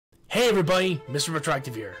Hey everybody, Mr.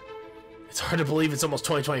 RetroActive here. It's hard to believe it's almost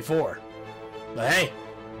 2024. But hey,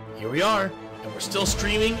 here we are, and we're still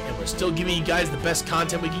streaming, and we're still giving you guys the best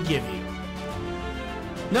content we can give you.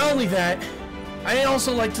 Not only that, I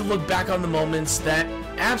also like to look back on the moments that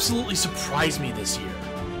absolutely surprised me this year.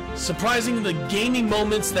 Surprising the gaming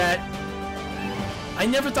moments that I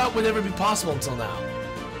never thought would ever be possible until now.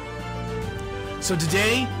 So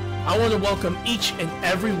today, I want to welcome each and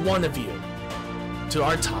every one of you to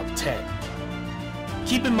our top 10.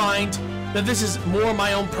 Keep in mind that this is more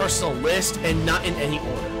my own personal list and not in any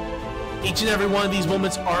order. Each and every one of these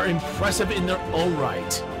moments are impressive in their own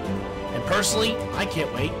right. And personally, I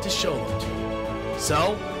can't wait to show them to you.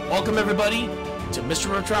 So, welcome everybody to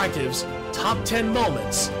Mr. RetroActive's Top 10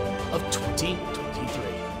 Moments of 2023.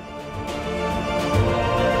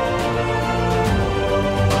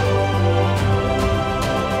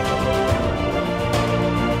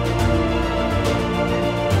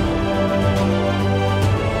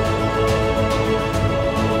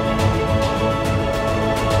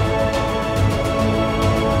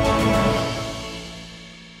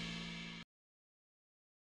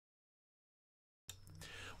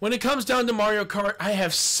 When it comes down to Mario Kart, I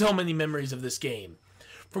have so many memories of this game.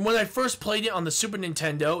 From when I first played it on the Super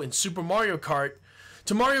Nintendo in Super Mario Kart,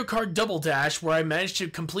 to Mario Kart Double Dash where I managed to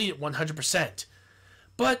complete it 100%.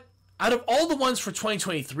 But out of all the ones for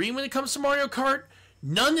 2023 when it comes to Mario Kart,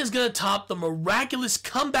 none is going to top the miraculous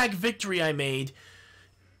comeback victory I made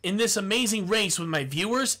in this amazing race with my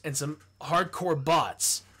viewers and some hardcore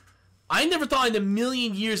bots. I never thought in a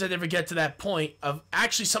million years I'd ever get to that point of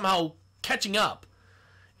actually somehow catching up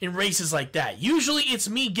in races like that. Usually it's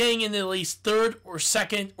me getting in at least third or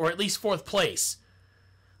second or at least fourth place.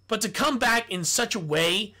 But to come back in such a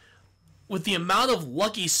way with the amount of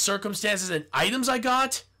lucky circumstances and items I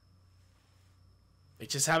got, it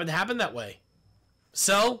just happened to happen that way.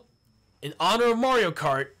 So, in honor of Mario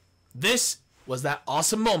Kart, this was that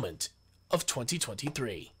awesome moment of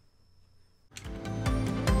 2023.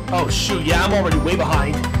 Oh shoot, yeah, I'm already way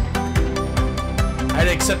behind. I had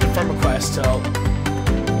to accept a friend request, so...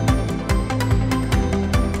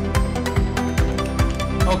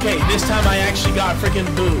 Okay, this time I actually got freaking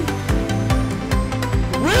booed.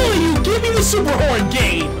 Really? You give me the Super Horn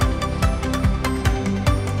game?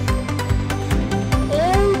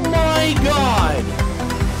 Oh my god.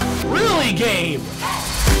 Really, game?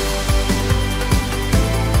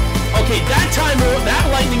 Okay, that time, that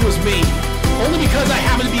lightning was me. Only because I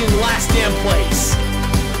happened to be in last damn place.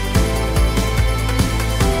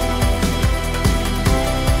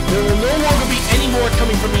 There will no longer be any more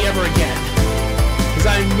coming from me ever again.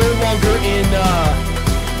 Because I'm no longer in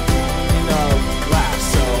last,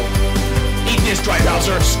 so... Eat this, Dry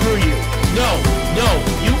Bowser, screw you.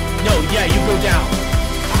 Yeah, you go down.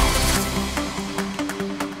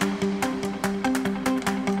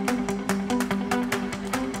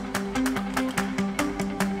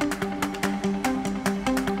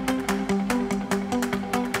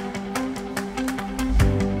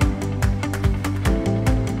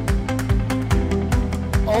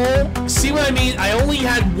 See what I mean? I only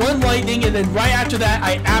had one lightning, and then right after that,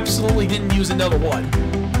 I absolutely didn't use another one.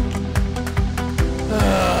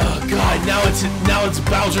 Oh god, now it's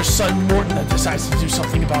Bowser's son Morton that decides to do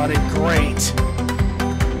something about it. Great.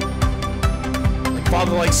 Like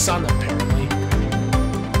father, like son, apparently.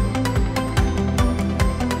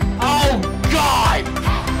 Oh god!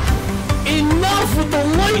 Enough with the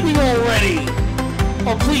lightning already!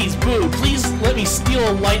 Oh please, Boo, please let me steal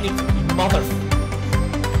a lightning, mother.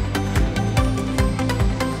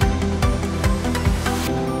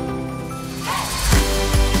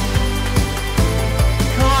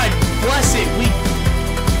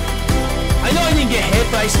 I know I didn't get hit,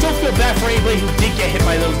 but I still feel bad for anybody who did get hit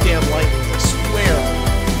by those damn lightnings, I swear.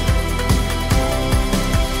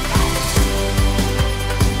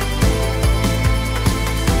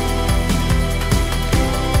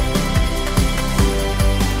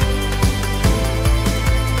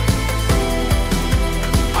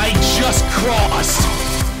 I just crossed.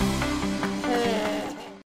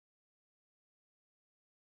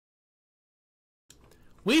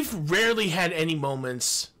 We've rarely had any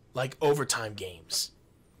moments like overtime games.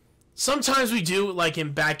 Sometimes we do, like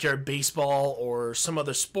in backyard baseball or some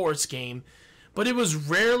other sports game, but it was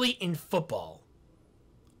rarely in football.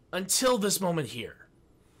 Until this moment here.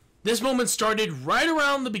 This moment started right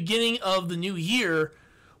around the beginning of the new year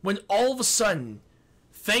when all of a sudden,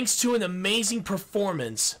 thanks to an amazing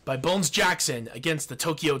performance by Bones Jackson against the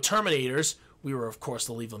Tokyo Terminators, we were of course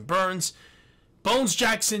the Cleveland Burns, Bones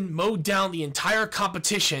Jackson mowed down the entire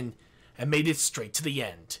competition and made it straight to the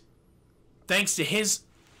end. Thanks to his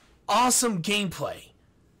awesome gameplay,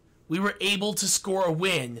 we were able to score a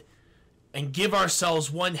win and give ourselves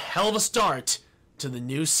one hell of a start to the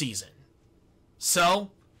new season.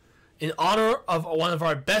 So, in honor of one of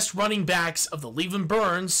our best running backs of the Cleveland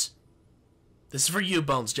Burns, this is for you,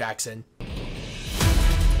 Bones Jackson.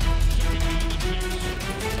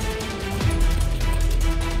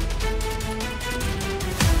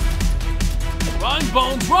 Run,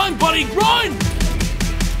 Bones, run, buddy, run!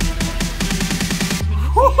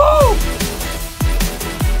 Woohoo!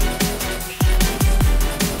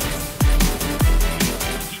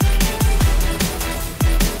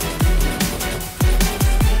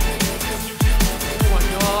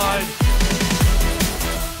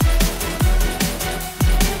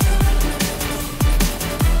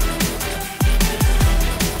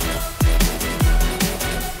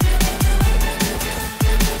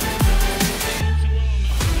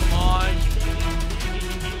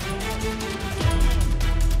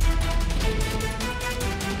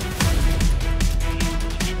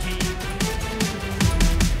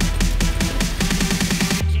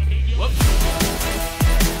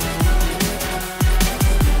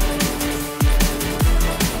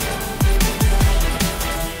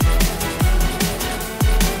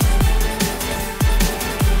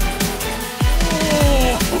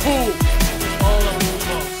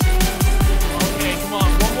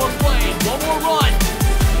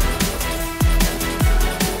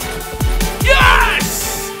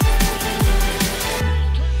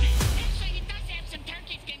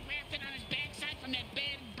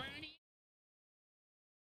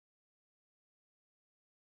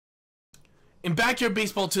 In Backyard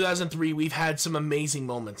Baseball 2003, we've had some amazing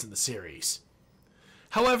moments in the series.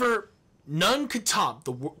 However, none could top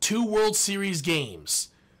the two World Series games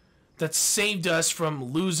that saved us from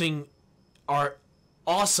losing our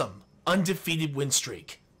awesome, undefeated win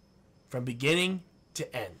streak from beginning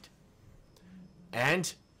to end.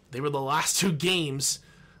 And they were the last two games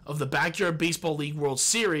of the Backyard Baseball League World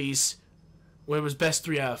Series where it was best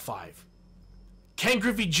 3 out of 5. Ken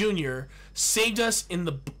Griffey Jr. saved us in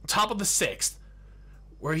the top of the 6th,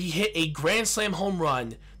 where he hit a grand slam home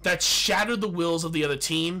run that shattered the wills of the other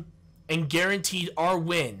team and guaranteed our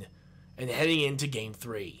win and heading into Game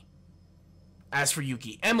 3. As for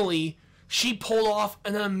Yuki Emily, she pulled off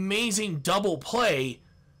an amazing double play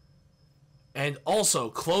and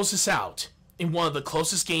also closed us out in one of the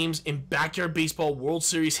closest games in Backyard Baseball World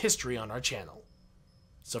Series history on our channel.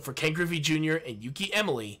 So for Ken Griffey Jr. and Yuki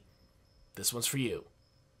Emily, this one's for you.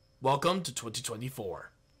 Welcome to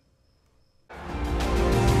 2024.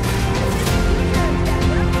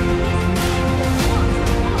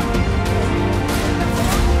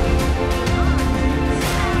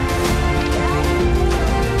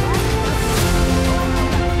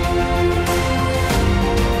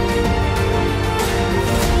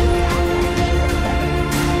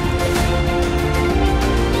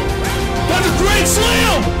 That's a great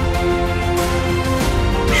slam!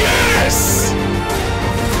 Yes!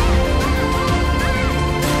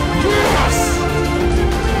 Yes!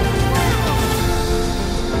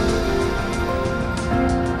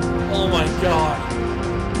 Oh my god.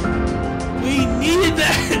 We needed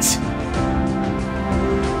that!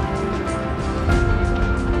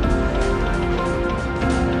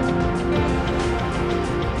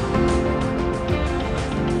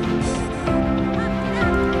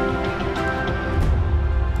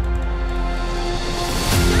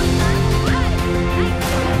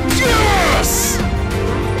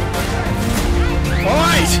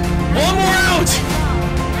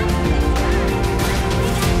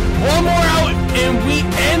 One more out, and we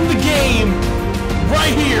end the game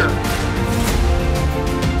right here.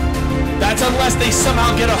 That's unless they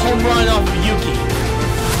somehow get a home run off of Yuki.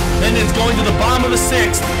 Then it's going to the bottom of the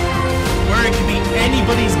 6th, where it could be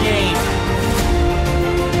anybody's game.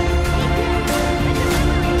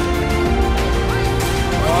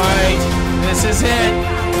 Alright, this is it.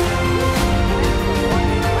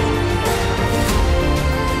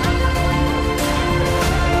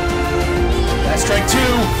 That's strike 2.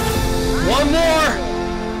 One more.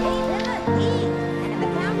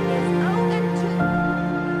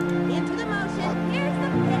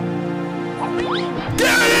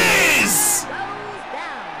 There it is!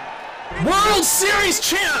 World Series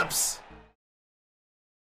champs!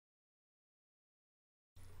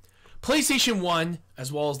 PlayStation 1,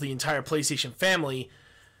 as well as the entire PlayStation family,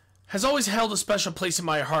 has always held a special place in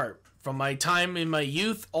my heart, from my time in my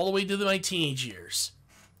youth all the way to my teenage years.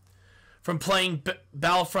 From playing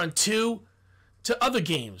Battlefront 2 to other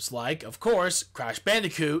games like, of course, Crash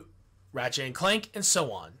Bandicoot, Ratchet & Clank, and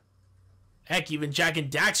so on. Heck, even Jak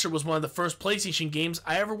and Daxter was one of the first PlayStation games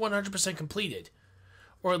I ever 100% completed,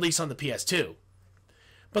 or at least on the PS2.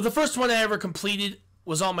 But the first one I ever completed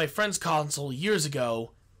was on my friend's console years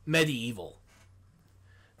ago, Medieval.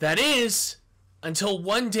 That is, until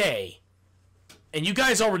one day, and you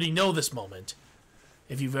guys already know this moment,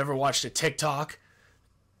 if you've ever watched a TikTok,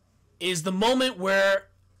 is the moment where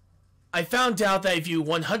I found out that if you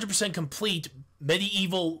 100% complete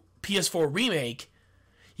Medieval PS4 Remake,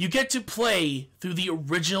 you get to play through the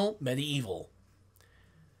original Medieval.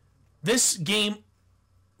 This game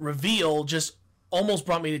reveal just almost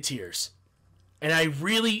brought me to tears. And I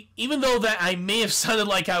really, even though that I may have sounded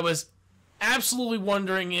like I was absolutely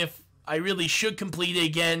wondering if I really should complete it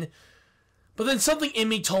again, but then something in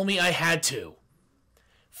me told me I had to.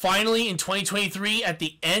 Finally, in 2023, at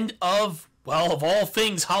the end of, well, of all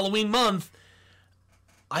things, Halloween month,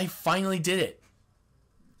 I finally did it.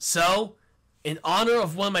 So, in honor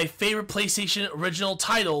of one of my favorite PlayStation original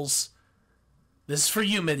titles, this is for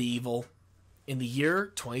you, Medieval, in the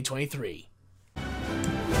year 2023.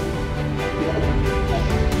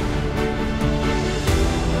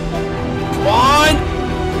 Come on!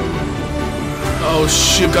 Oh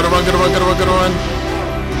shoot, gotta run.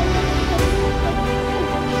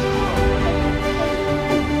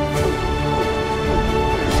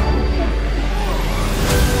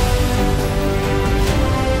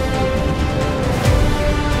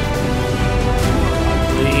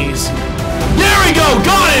 Please. There we go!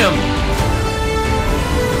 Got him!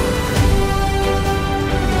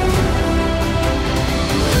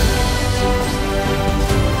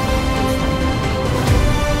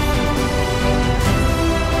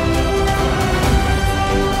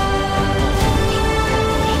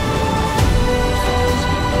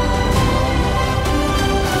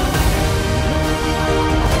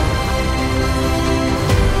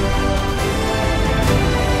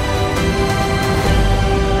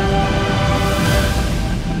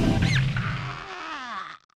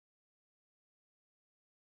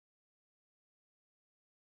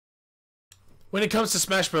 When it comes to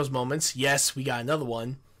Smash Bros. Moments, yes, we got another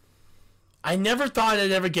one. I never thought I'd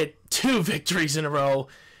ever get 2 victories in a row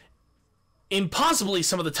in possibly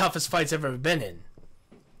some of the toughest fights I've ever been in.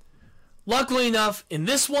 Luckily enough, in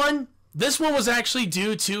this one was actually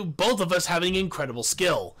due to both of us having incredible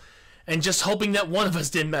skill, and just hoping that one of us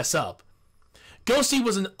didn't mess up. Ghosty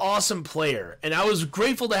was an awesome player, and I was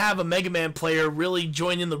grateful to have a Mega Man player really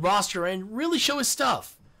join in the roster and really show his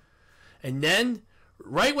stuff. And then,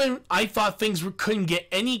 right when I thought things couldn't get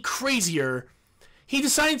any crazier, he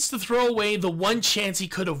decides to throw away the one chance he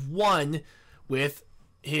could have won with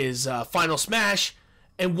his final smash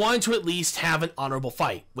and wanted to at least have an honorable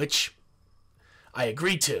fight, which I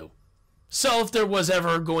agreed to. So if there was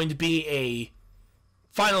ever going to be a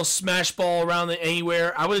final smash ball around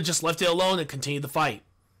anywhere, I would have just left it alone and continued the fight.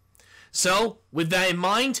 So, with that in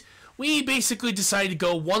mind, we basically decided to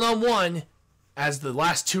go one-on-one as the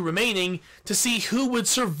last 2 remaining to see who would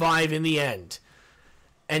survive in the end.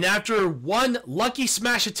 And after one lucky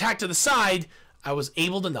smash attack to the side, I was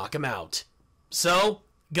able to knock him out. So,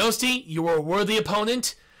 Ghosty, you were a worthy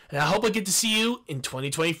opponent, and I hope I get to see you in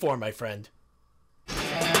 2024, my friend.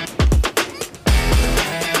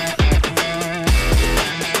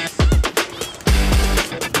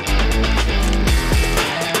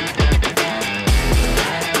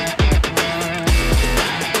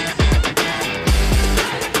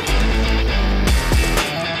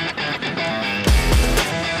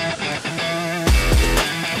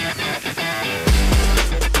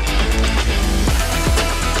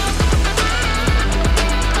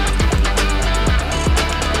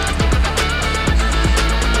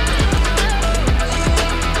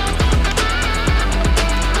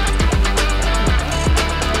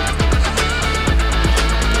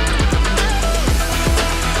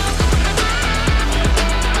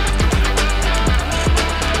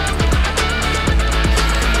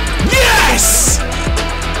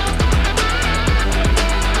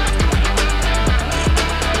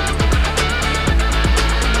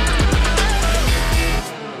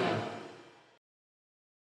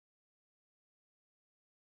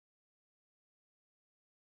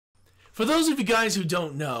 For those of you guys who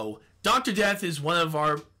don't know, Dr. Death is one of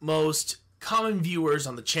our most common viewers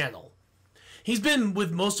on the channel. He's been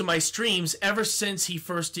with most of my streams ever since he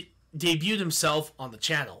first debuted himself on the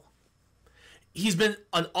channel. He's been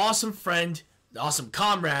an awesome friend, an awesome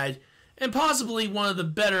comrade, and possibly one of the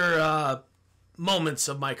better moments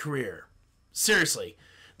of my career. Seriously,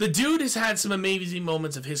 the dude has had some amazing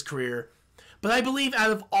moments of his career, but I believe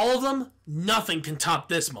out of all of them, nothing can top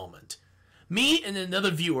this moment. Me and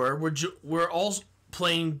another viewer were all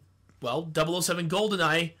playing, well, 007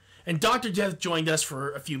 GoldenEye, and Dr. Death joined us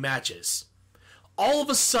for a few matches. All of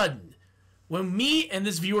a sudden, when me and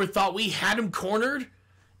this viewer thought we had him cornered,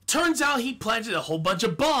 Turns out he planted a whole bunch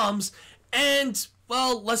of bombs, and,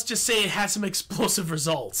 well, let's just say it had some explosive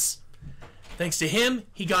results. Thanks to him,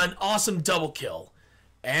 he got an awesome double kill,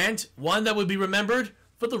 and one that would be remembered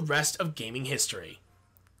for the rest of gaming history.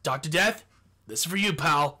 Dr. Death, this is for you,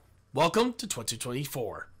 pal. Welcome to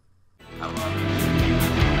 2024. I love it.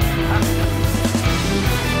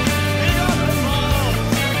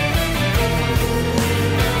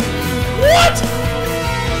 What?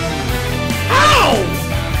 How?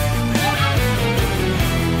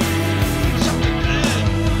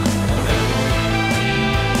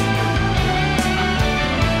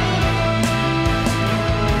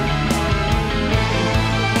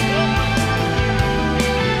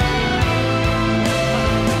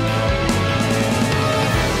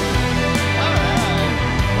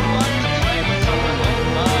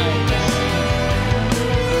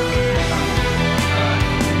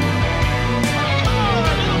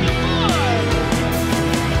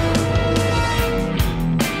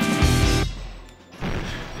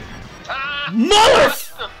 Mother!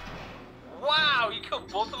 Wow, you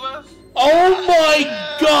killed both of us? Oh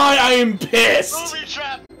my god, I am pissed! Booby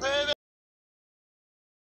trap, baby!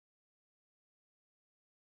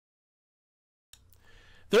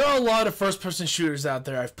 There are a lot of first-person shooters out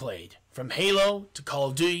there I've played. From Halo, to Call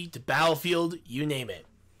of Duty, to Battlefield, you name it.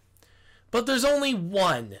 But there's only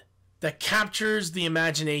one that captures the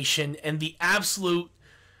imagination and the absolute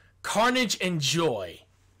carnage and joy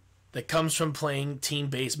that comes from playing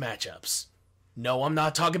team-based matchups. No, I'm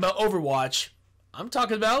not talking about Overwatch. I'm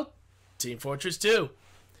talking about Team Fortress 2.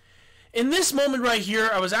 In this moment right here,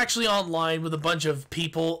 I was actually online with a bunch of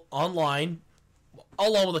people online,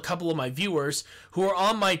 along with a couple of my viewers who are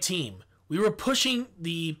on my team. We were pushing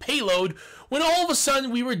the payload when all of a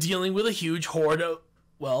sudden we were dealing with a huge horde of,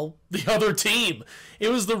 well, the other team.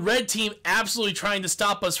 It was the red team absolutely trying to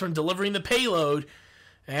stop us from delivering the payload.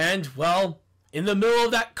 And, well, in the middle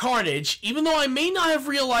of that carnage, even though I may not have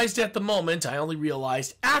realized at the moment, I only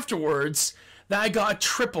realized afterwards that I got a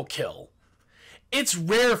triple kill. It's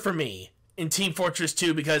rare for me in Team Fortress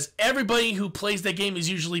 2 because everybody who plays that game is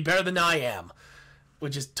usually better than I am,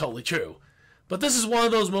 which is totally true. But this is one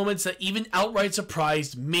of those moments that even outright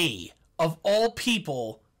surprised me, of all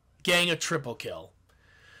people, getting a triple kill.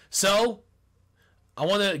 So, I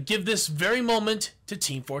want to give this very moment to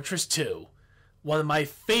Team Fortress 2. One of my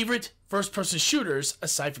favorite first-person shooters,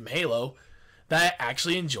 aside from Halo, that I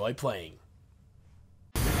actually enjoy playing.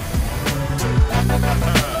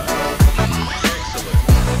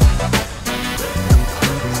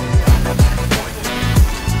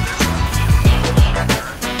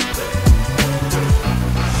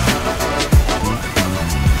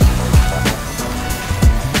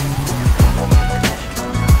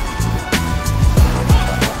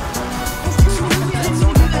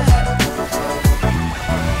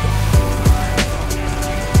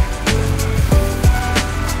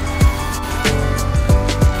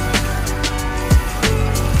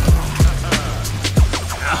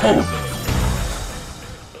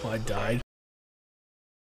 Oh, I died.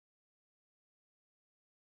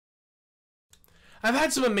 I've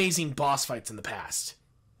had some amazing boss fights in the past.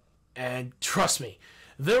 And trust me,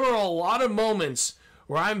 there are a lot of moments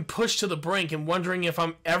where I'm pushed to the brink and wondering if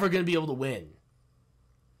I'm ever going to be able to win.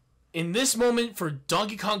 In this moment for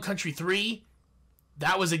Donkey Kong Country 3,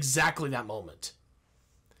 that was exactly that moment.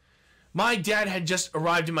 My dad had just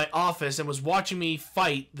arrived in my office and was watching me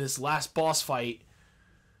fight this last boss fight.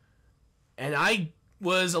 And I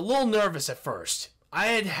was a little nervous at first. I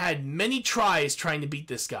had had many tries trying to beat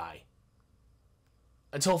this guy.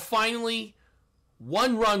 Until finally,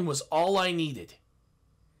 one run was all I needed.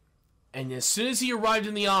 And as soon as he arrived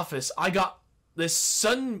in the office, I got this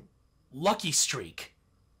sudden lucky streak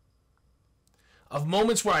of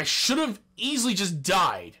moments where I should have easily just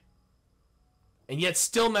died, and yet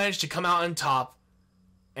still managed to come out on top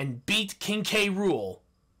and beat King K. Rool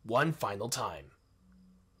one final time.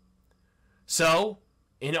 So,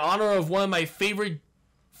 in honor of one of my favorite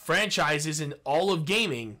franchises in all of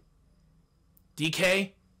gaming,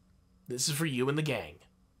 DK, this is for you and the gang.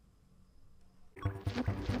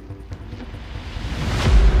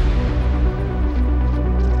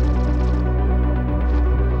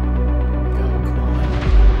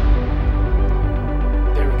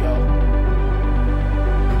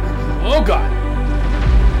 Oh god!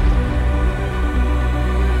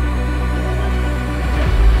 Okay,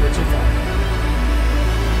 we're too far.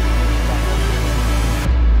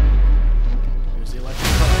 Here's the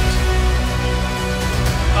electric current.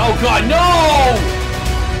 Oh god, no!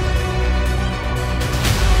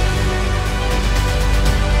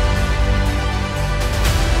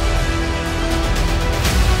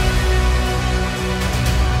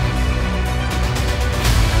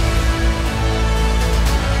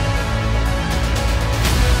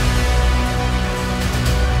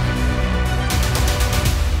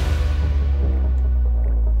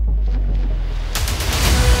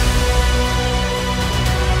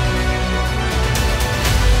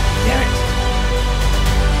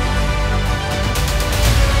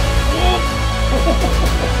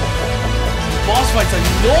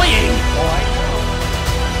 annoying! Oh, I know.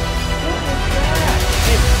 What was that?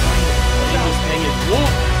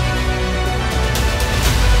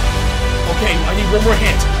 Okay, I need one more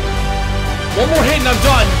hit. One more hit and I'm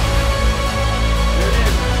done. There it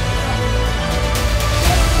is.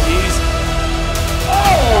 Please.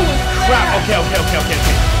 Oh, crap. Okay. I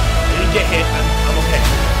didn't get hit. I'm okay.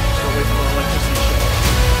 Just gonna wait for the electricity to show up.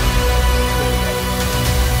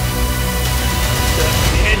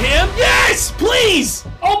 Hit him? Yes! Please!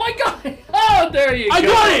 Oh my god! Oh, there you go. I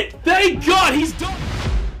got it! Thank God! He's done!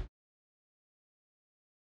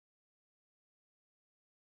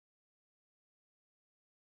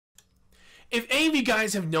 If any of you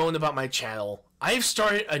guys have known about my channel, I have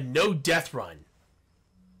started a no-death run.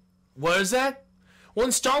 What is that? Well,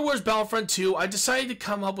 in Star Wars Battlefront 2, I decided to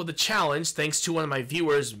come up with a challenge thanks to one of my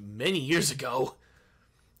viewers many years ago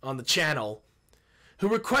on the channel, who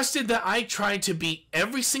requested that I try to beat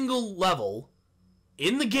every single level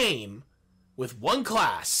in the game with one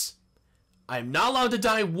class. I am not allowed to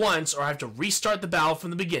die once or I have to restart the battle from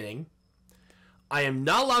the beginning. I am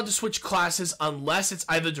not allowed to switch classes unless it's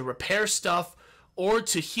either to repair stuff or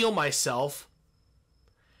to heal myself.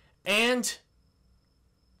 And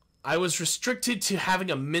I was restricted to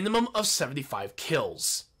having a minimum of 75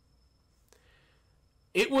 kills.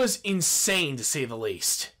 It was insane to say the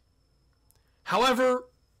least. However,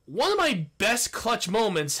 one of my best clutch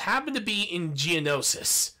moments happened to be in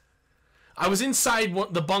Geonosis. I was inside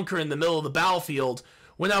the bunker in the middle of the battlefield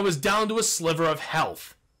when I was down to a sliver of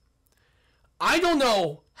health. I don't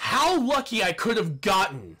know how lucky I could have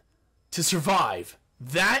gotten to survive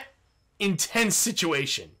that intense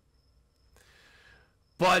situation.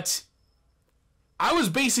 But I was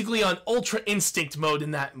basically on Ultra Instinct mode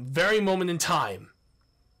in that very moment in time.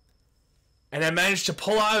 And I managed to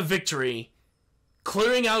pull out a victory,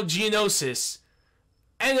 clearing out Geonosis,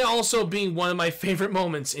 and it also being one of my favorite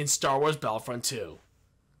moments in Star Wars Battlefront 2.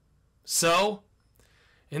 So,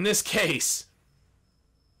 in this case,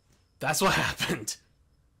 that's what happened.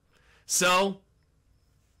 So,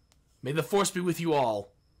 may the Force be with you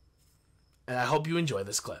all, and I hope you enjoy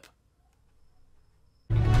this clip.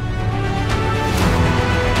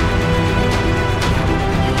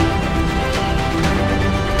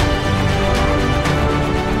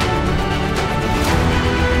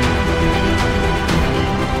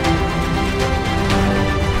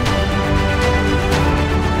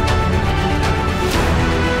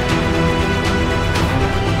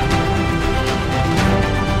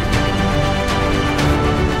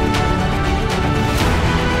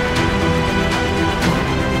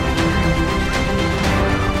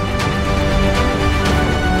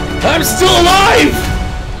 I'm still alive!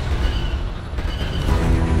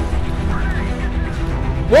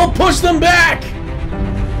 We'll push them back!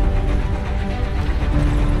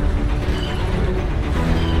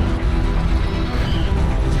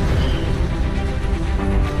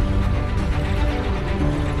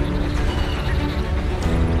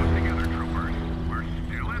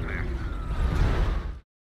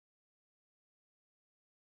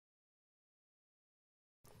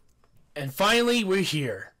 And finally, we're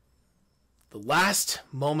here. The last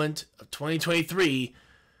moment of 2023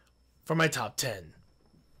 for my top 10.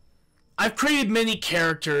 I've created many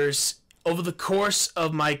characters over the course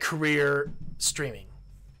of my career streaming.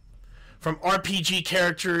 From RPG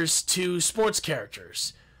characters to sports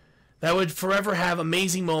characters that would forever have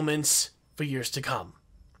amazing moments for years to come.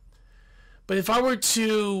 But if I were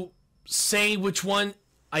to say which one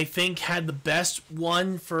I think had the best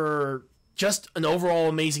one for just an overall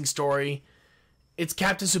amazing story, it's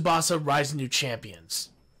Captain Tsubasa Rise of New Champions.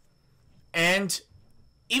 And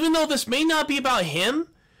even though this may not be about him,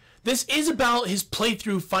 this is about his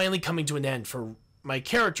playthrough finally coming to an end for my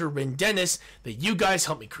character, Rin Dennis, that you guys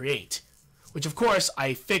helped me create. Which, of course,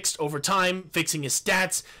 I fixed over time, fixing his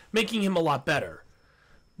stats, making him a lot better.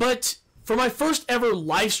 But for my first ever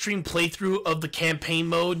live stream playthrough of the campaign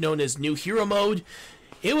mode known as New Hero Mode,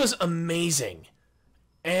 it was amazing.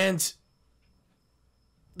 And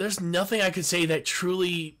there's nothing I could say that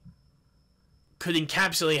truly could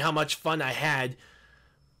encapsulate how much fun I had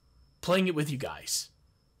playing it with you guys.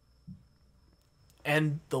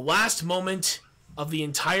 And the last moment of the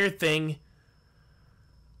entire thing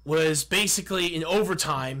was basically in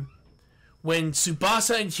overtime when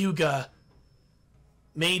Tsubasa and Hyuga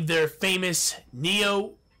made their famous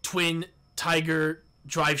Neo Twin Tiger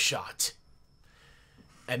drive shot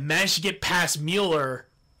and managed to get past Mueller,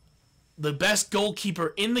 the best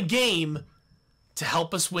goalkeeper in the game, to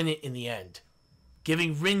help us win it in the end,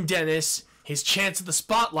 giving Rin Dennis his chance at the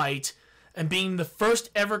spotlight and being the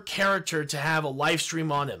first ever character to have a live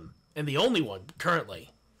stream on him, and the only one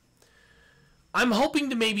currently. I'm hoping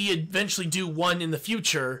to maybe eventually do one in the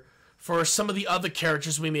future for some of the other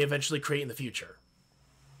characters we may eventually create in the future.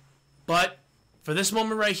 But for this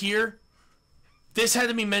moment right here, this had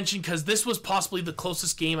to be mentioned because this was possibly the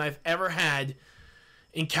closest game I've ever had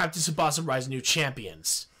in Captain Tsubasa Rise of New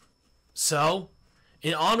Champions. So,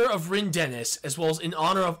 in honor of Rin Dennis, as well as in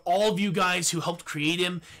honor of all of you guys who helped create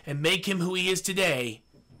him and make him who he is today,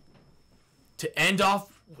 to end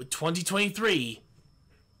off with 2023,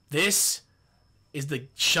 this is the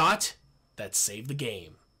shot that saved the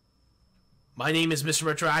game. My name is Mr.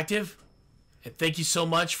 Retroactive, and thank you so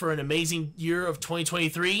much for an amazing year of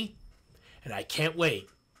 2023, and I can't wait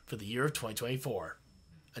for the year of 2024.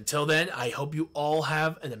 Until then, I hope you all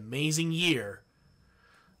have an amazing year.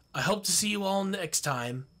 I hope to see you all next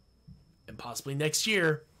time, and possibly next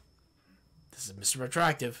year. This is Mr.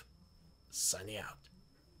 Retroactive, signing out.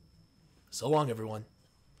 So long, everyone.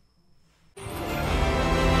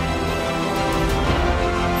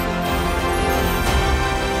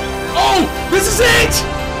 Oh, this is it!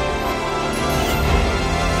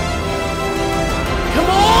 Come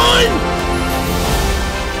on!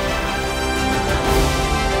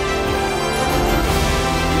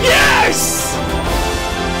 Yes!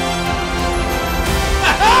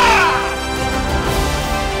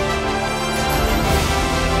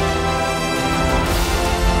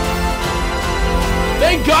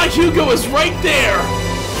 Thank God Hugo is right there!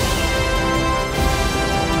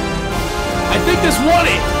 I think this won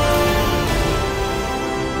it!